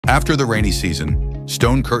After the rainy season,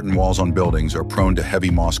 stone curtain walls on buildings are prone to heavy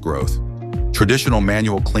moss growth. Traditional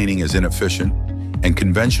manual cleaning is inefficient, and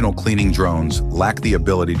conventional cleaning drones lack the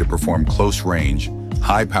ability to perform close-range,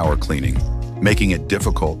 high-power cleaning, making it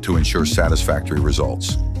difficult to ensure satisfactory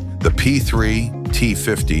results. The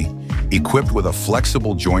T50, equipped with a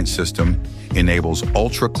flexible joint system, enables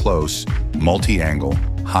ultra-close, multi-angle,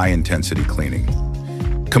 high-intensity cleaning.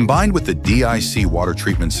 Combined with the DIC water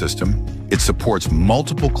treatment system, it supports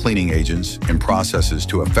multiple cleaning agents and processes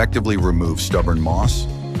to effectively remove stubborn moss,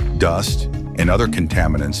 dust, and other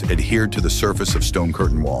contaminants adhered to the surface of stone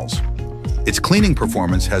curtain walls. Its cleaning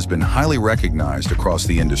performance has been highly recognized across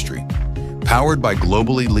the industry. Powered by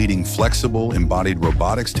globally leading flexible embodied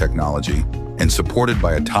robotics technology and supported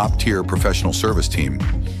by a top-tier professional service team,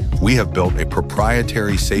 we have built a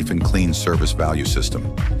proprietary safe and clean service value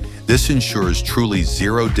system. This ensures truly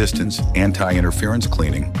zero-distance anti-interference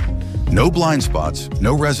cleaning. No blind spots,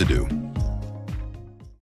 no residue,